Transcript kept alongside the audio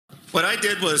What I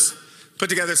did was put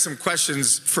together some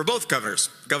questions for both governors,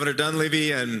 Governor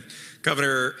Dunleavy and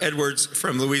Governor Edwards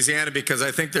from Louisiana, because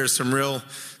I think there's some real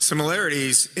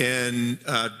similarities in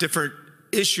different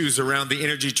issues around the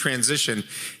energy transition.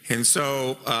 And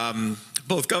so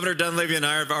both Governor Dunleavy and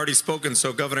I have already spoken,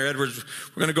 so Governor Edwards,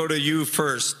 we're going to go to you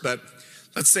first. But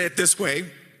let's say it this way.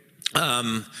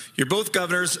 You're both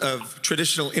governors of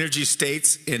traditional energy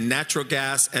states in natural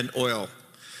gas and oil.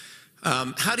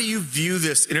 How do you view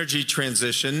this energy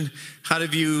transition? How do you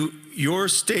view your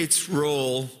state's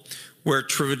role where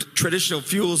traditional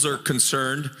fuels are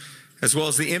concerned, as well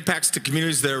as the impacts to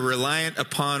communities that are reliant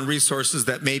upon resources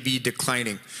that may be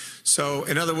declining? So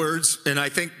in other words, and I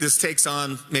think this takes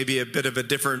on maybe a bit of a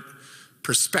different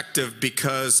perspective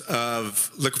because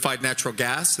of liquefied natural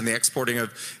gas and the exporting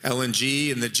of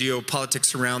LNG and the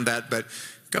geopolitics around that. But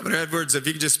Governor Edwards, if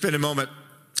you could just spend a moment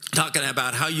talking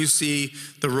about how you see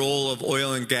the role of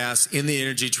oil and gas in the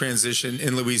energy transition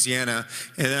in Louisiana.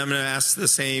 And then I'm going to ask the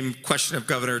same question of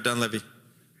Governor Dunleavy.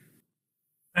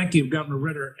 Thank you, Governor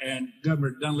Ritter. And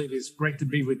Governor Dunleavy, it's great to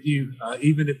be with you,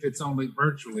 even if it's only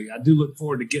virtually. I do look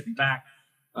forward to getting back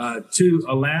to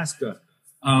Alaska.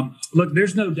 Look,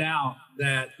 there's no doubt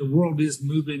that the world is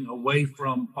moving away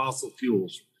from fossil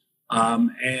fuels,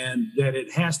 and that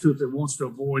it has to if it wants to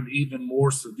avoid even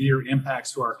more severe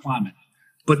impacts to our climate.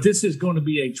 But this is going to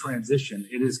be a transition.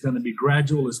 It is going to be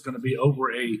gradual. It's going to be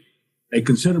over a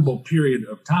considerable period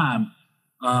of time.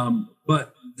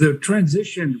 But the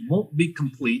transition won't be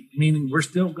complete, meaning we're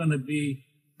still going to be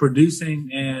producing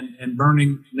and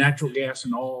burning natural gas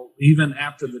and oil even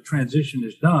after the transition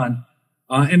is done.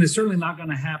 And it's certainly not going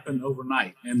to happen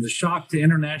overnight. And the shock to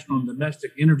international and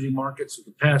domestic energy markets of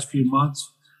the past few months,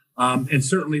 and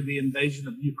certainly the invasion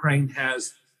of Ukraine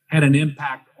has had an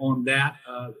impact on that,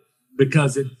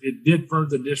 because it did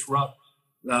further disrupt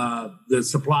the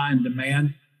supply and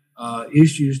demand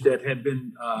issues that had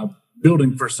been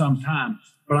building for some time.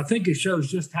 But I think it shows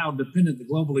just how dependent the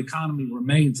global economy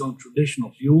remains on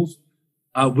traditional fuels.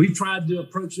 We've tried to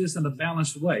approach this in a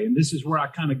balanced way, and this is where I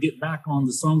kind of get back on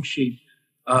the song sheet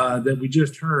that we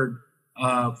just heard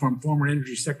from former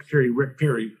Energy Secretary Rick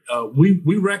Perry.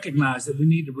 We recognize that we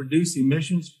need to reduce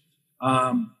emissions,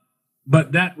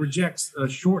 but that rejects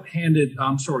short-sighted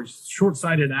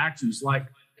actions like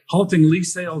halting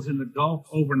lease sales in the Gulf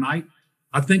overnight.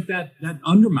 I think that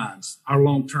undermines our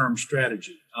long-term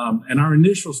strategy. And our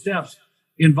initial steps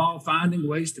involve finding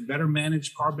ways to better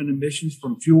manage carbon emissions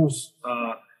from fuels,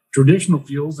 traditional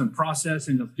fuels, and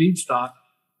processing of feedstock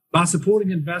by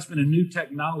supporting investment in new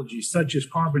technologies such as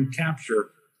carbon capture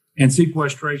and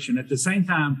sequestration. At the same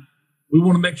time, we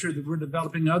want to make sure that we're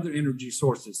developing other energy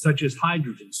sources such as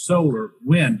hydrogen, solar,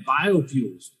 wind,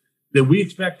 biofuels that we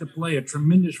expect to play a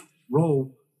tremendous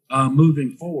role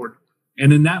moving forward.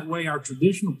 And in that way, our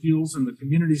traditional fuels and the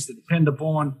communities that depend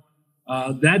upon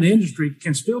that industry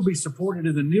can still be supported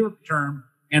in the near term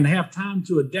and have time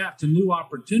to adapt to new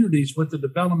opportunities with the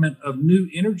development of new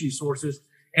energy sources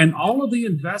and all of the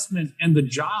investment and the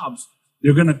jobs that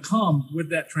are going to come with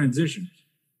that transition.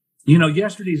 You know,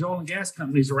 yesterday's oil and gas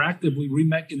companies are actively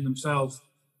remaking themselves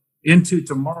into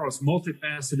tomorrow's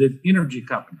multifaceted energy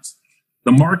companies.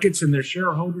 The markets and their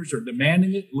shareholders are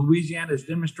demanding it. Louisiana has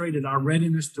demonstrated our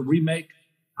readiness to remake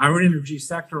our energy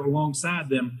sector alongside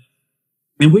them.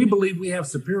 And we believe we have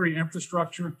superior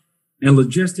infrastructure and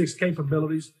logistics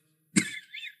capabilities.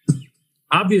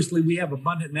 Obviously, we have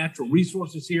abundant natural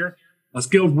resources here, a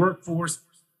skilled workforce,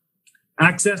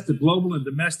 access to global and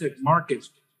domestic markets,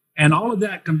 and all of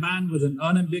that combined with an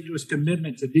unambiguous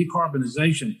commitment to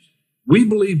decarbonization. We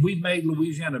believe we've made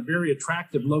Louisiana a very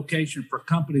attractive location for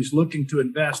companies looking to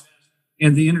invest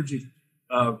in the energy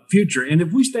future. And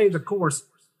if we stay the course,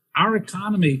 our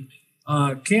economy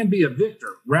can be a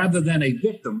victor rather than a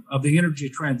victim of the energy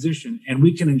transition. And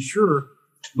we can ensure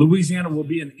Louisiana will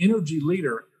be an energy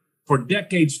leader for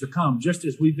decades to come, just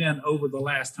as we've been over the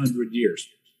last 100 years.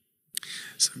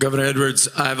 So, Governor Edwards,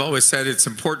 I've always said it's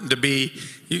important to be,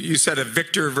 you said a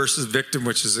victor versus victim,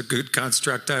 which is a good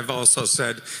construct. I've also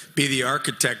said be the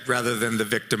architect rather than the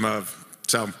victim of.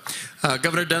 So,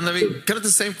 Governor Dunleavy, kind of the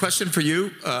same question for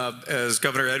you as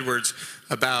Governor Edwards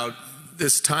about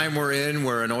this time we're in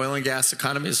where an oil and gas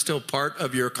economy is still part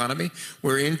of your economy.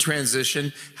 We're in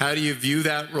transition. How do you view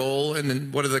that role? And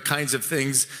then what are the kinds of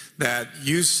things that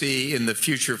you see in the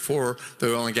future for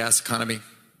the oil and gas economy?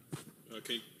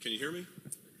 Can you hear me?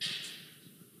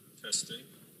 Testing.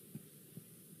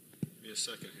 Give me a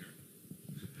second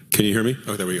here. Can you hear me?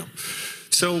 Oh, there we go.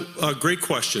 So, great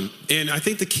question. And I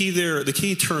think the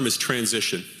key term is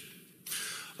transition.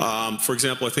 For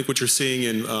example, I think what you're seeing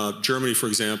in Germany, for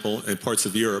example, and parts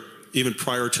of Europe, even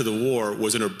prior to the war,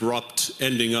 was an abrupt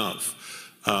ending of.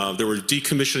 There were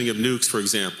decommissioning of nukes, for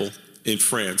example, in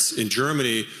France. In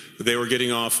Germany, they were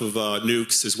getting off of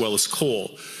nukes as well as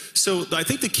coal. So I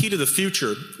think the key to the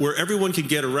future, where everyone can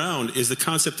get around, is the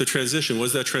concept of transition. What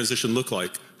does that transition look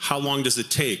like? How long does it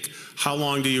take? How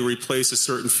long do you replace a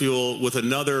certain fuel with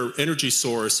another energy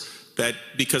source that,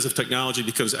 because of technology,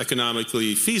 becomes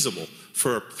economically feasible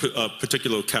for a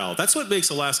particular locale? That's what makes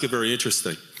Alaska very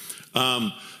interesting.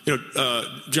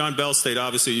 John Bell State,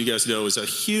 obviously, you guys know, is a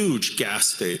huge gas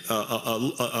state,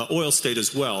 oil state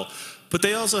as well. But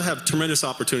they also have tremendous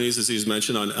opportunities, as he's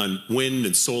mentioned, on wind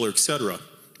and solar, et cetera.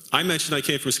 I mentioned I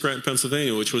came from Scranton,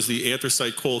 Pennsylvania, which was the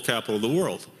anthracite coal capital of the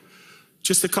world.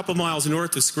 Just a couple miles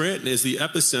north of Scranton is the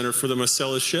epicenter for the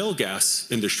Marcellus shale gas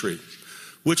industry,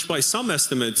 which by some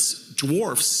estimates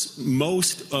dwarfs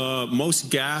most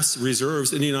gas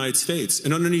reserves in the United States.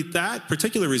 And underneath that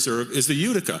particular reserve is the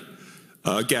Utica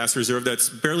gas reserve that's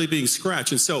barely being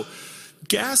scratched. And so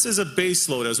gas as a base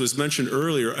load, as was mentioned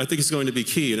earlier, I think is going to be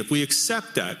key. And if we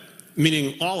accept that,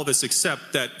 meaning all of us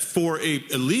accept that for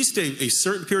at least a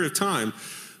certain period of time,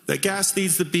 that gas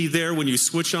needs to be there when you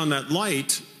switch on that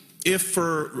light, if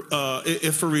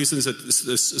for reasons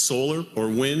that solar or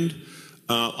wind,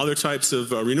 other types of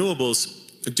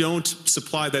renewables don't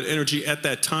supply that energy at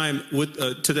that time with,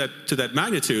 to that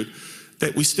magnitude,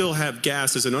 that we still have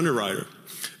gas as an underwriter.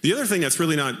 The other thing that's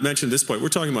really not mentioned at this point, we're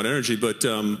talking about energy, but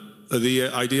the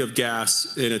idea of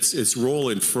gas and its role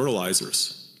in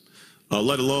fertilizers.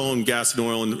 Let alone gas and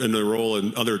oil and their role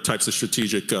in other types of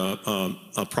strategic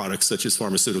products such as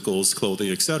pharmaceuticals, clothing,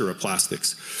 et cetera,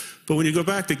 plastics. But when you go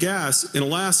back to gas, in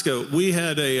Alaska, we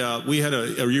had a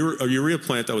urea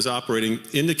plant that was operating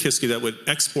in Nikiski that would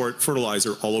export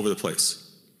fertilizer all over the place.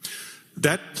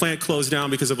 That plant closed down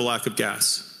because of a lack of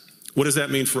gas. What does that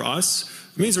mean for us?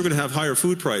 It means we're going to have higher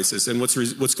food prices. And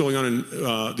what's going on in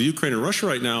the Ukraine and Russia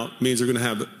right now means we're going to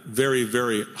have very,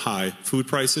 very high food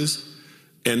prices.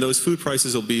 And those food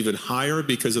prices will be even higher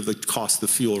because of the cost of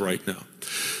fuel right now.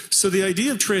 So the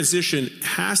idea of transition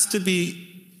has to be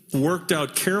worked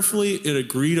out carefully and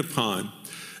agreed upon.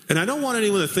 And I don't want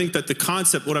anyone to think that the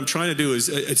concept, what I'm trying to do is,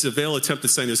 it's a veiled attempt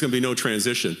at saying there's going to be no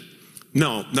transition.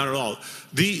 No, not at all.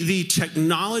 The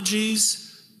technologies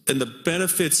and the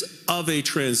benefits of a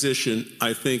transition,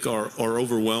 I think, are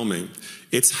overwhelming.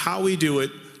 It's how we do it,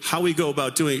 how we go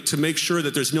about doing it, to make sure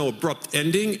that there's no abrupt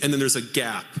ending and then there's a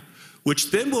gap,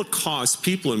 which then will cause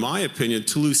people, in my opinion,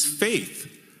 to lose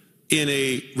faith in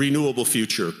a renewable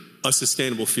future, a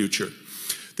sustainable future.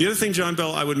 The other thing, John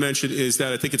Bell, I would mention is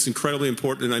that I think it's incredibly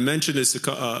important, and I mentioned this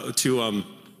to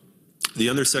the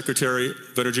Undersecretary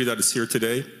of Energy that is here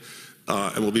today,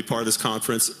 and will be part of this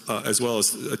conference, as well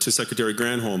as to Secretary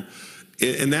Granholm,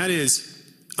 and that is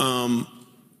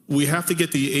we have to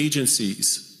get the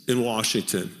agencies in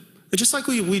Washington, and just like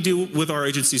we do with our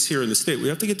agencies here in the state, we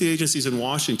have to get the agencies in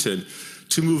Washington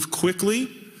to move quickly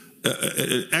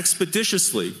and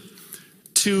expeditiously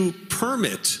to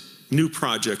permit new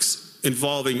projects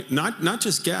involving not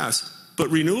just gas, but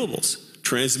renewables,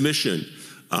 transmission,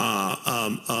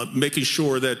 making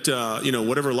sure that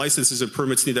whatever licenses and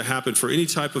permits need to happen for any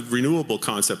type of renewable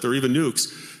concept or even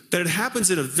nukes, that it happens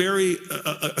in a very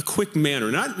quick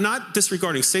manner, not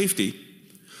disregarding safety,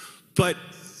 but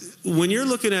when you're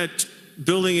looking at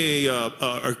building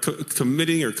or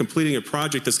committing or completing a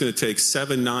project that's going to take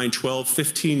 7, 9, 12,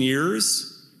 15 years,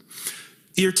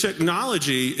 your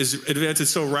technology is advancing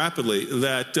so rapidly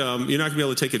that you're not going to be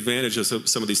able to take advantage of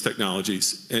some of these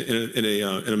technologies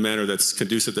in a manner that's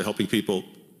conducive to helping people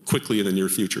quickly in the near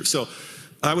future. So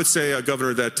I would say,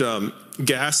 Governor, that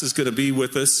gas is going to be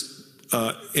with us,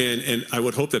 and I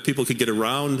would hope that people could get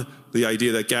around the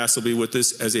idea that gas will be with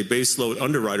us as a baseload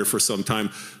underwriter for some time,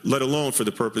 let alone for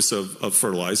the purpose of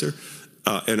fertilizer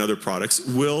and other products.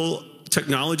 Will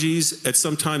technologies at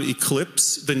some time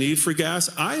eclipse the need for gas?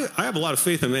 I have a lot of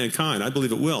faith in mankind. I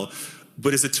believe it will.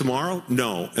 But is it tomorrow?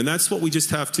 No. And that's what we just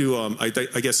have to, I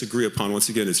guess, agree upon once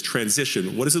again, is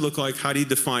transition. What does it look like? How do you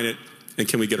define it? And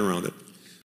can we get around it?